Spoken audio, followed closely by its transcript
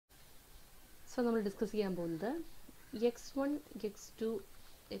So we will discuss x1, x2,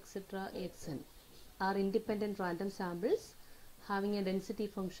 etc. xn are independent random samples having a density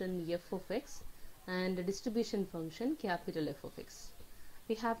function f of x and a distribution function capital F of x.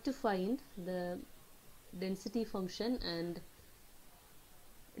 We have to find the density function and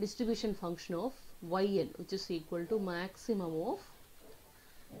distribution function of yn, which is equal to maximum of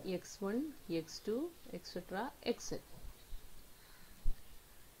x1, x2, etc. xn.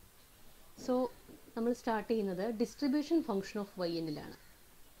 So we will start the distribution function of yn.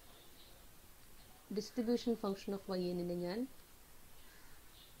 Distribution function of yn is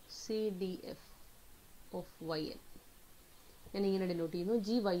CDF of yn. And I denote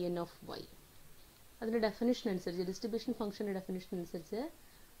gyn of y. That is definition answer. Distribution function definition answer,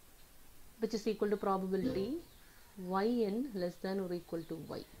 which is equal to probability yn less than or equal to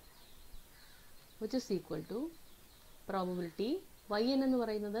y, which is equal to probability yn എന്ന്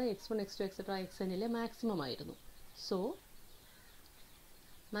പറയുന്നത് x1, x2, etc. xn ലെ maximum ആയിരുന്നു. So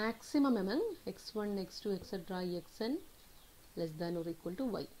maximum among x1, x2, etc. xn less than or equal to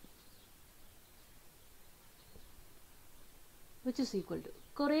y, which is equal to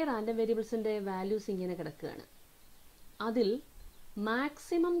കുറേ random വേരിയബിൾസിൻ്റെ values ഇങ്ങനെ കിടക്കുകയാണ്. അതിൽ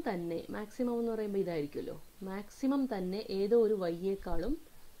maximum തന്നെ, maximum എന്ന് പറയുമ്പോൾ ഇതായിരിക്കുമല്ലോ, മാക്സിമം തന്നെ ഏതോ ഒരു വൈയേക്കാളും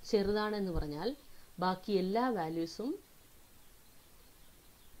ചെറുതാണെന്ന് പറഞ്ഞാൽ ബാക്കി എല്ലാ വാല്യൂസും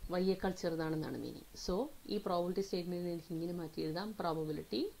വൈയേക്കാൾ ചെറുതാണെന്നാണ് മീനിങ്. സോ ഈ പ്രോബബിലിറ്റി സ്റ്റേറ്റ്മെൻറ്റിന് എനിക്ക് ഇങ്ങനെ മാറ്റി എഴുതാം.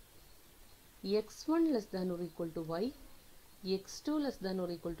 Probability x1 less than or equal to y, x2 less than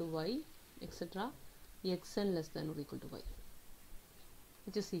or equal to y, etcetera xn less than or equal to y,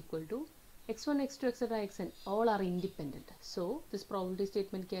 which is equal to x1, x2, etc. xn all are independent. So this probability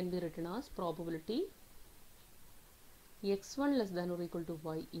statement can be written as probability x1 less than or equal to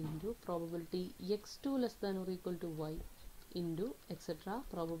y into probability x2 less than or equal to y into etc.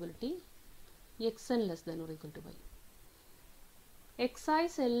 probability xn less than or equal to y.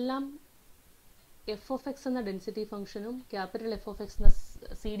 Xi's എല്ലാം f of x എന്ന density ഫംഗ്ഷനും capital f of x എന്ന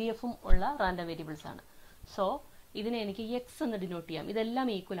CDFും ഉള്ള random variables ആണ്. So ഇതിനെ എനിക്ക് x എന്ന് denote ചെയ്യാം. ഇതെല്ലാം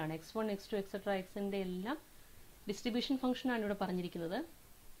ഈക്വൽ ആണ്. x1, x2, etc. xന്റെ എല്ലാം ഡിസ്ട്രിബ്യൂഷൻ ഫംഗ്ഷൻ ആണ് ഇവിടെ പറഞ്ഞിരിക്കുന്നത്.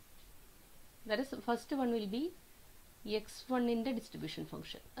 That is first one will be x1ന്റെ distribution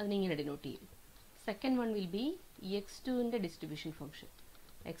function, അതിനെ ഇങ്ങനെ ഡിനോട്ട് ചെയ്യും. Second one will be x2ന്റെ distribution function,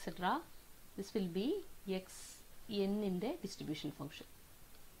 etcetera. This will be xnന്റെ distribution function.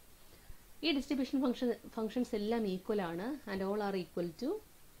 ഈ ഡിസ്ട്രിബ്യൂഷൻ ഫംഗ്ഷൻസ് എല്ലാം ഈക്വൽ ആണ് and all are equal to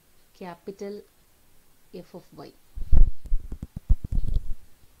capital f of y.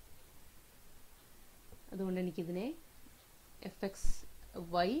 അതുകൊണ്ട് എനിക്കിതിനെ fx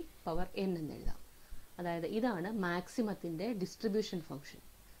y power n എന്ന് എഴുതാം. അതായത് ഇതാണ് മാക്സിമത്തിൻ്റെ ഡിസ്ട്രിബ്യൂഷൻ ഫംഗ്ഷൻ.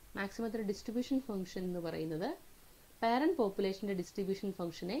 മാക്സിമത്തിൻ്റെ ഡിസ്ട്രിബ്യൂഷൻ ഫംഗ്ഷൻ എന്ന് പറയുന്നത് parent പോപ്പുലേഷൻ്റെ distribution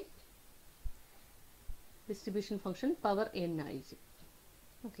function power n ആയിരിക്കും.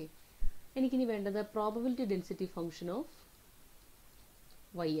 ഓക്കെ, എനിക്കിനി വേണ്ടത് probability density function of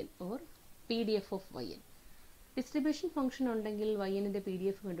yn or PDF of yn. Distribution function ഉണ്ടെങ്കിൽ yn-ന്റെ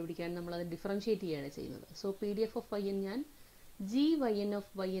PDF കണ്ടുപിടിക്കാൻ നമ്മളത് ഡിഫറൻഷിയേറ്റ് ചെയ്യുകയാണ് ചെയ്യുന്നത്. സോ PDF of yn ഞാൻ gyn of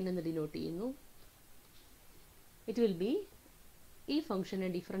yn എന്ന് ഡിനോട്ട് ചെയ്യുന്നു. ഇറ്റ് വിൽ ബി ഈ ഫംഗ്ഷനെ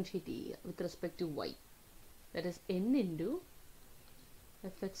ഡിഫറൻഷിയേറ്റ് ചെയ്യുക with respect to y, that is n into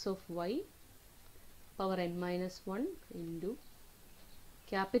fx of y power n minus 1 into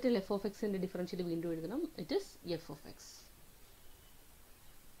capital f of x-ന്റെ differential വീണ്ടും എഴുതണം. It is f of x.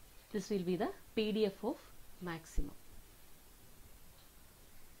 This will be the PDF of maximum.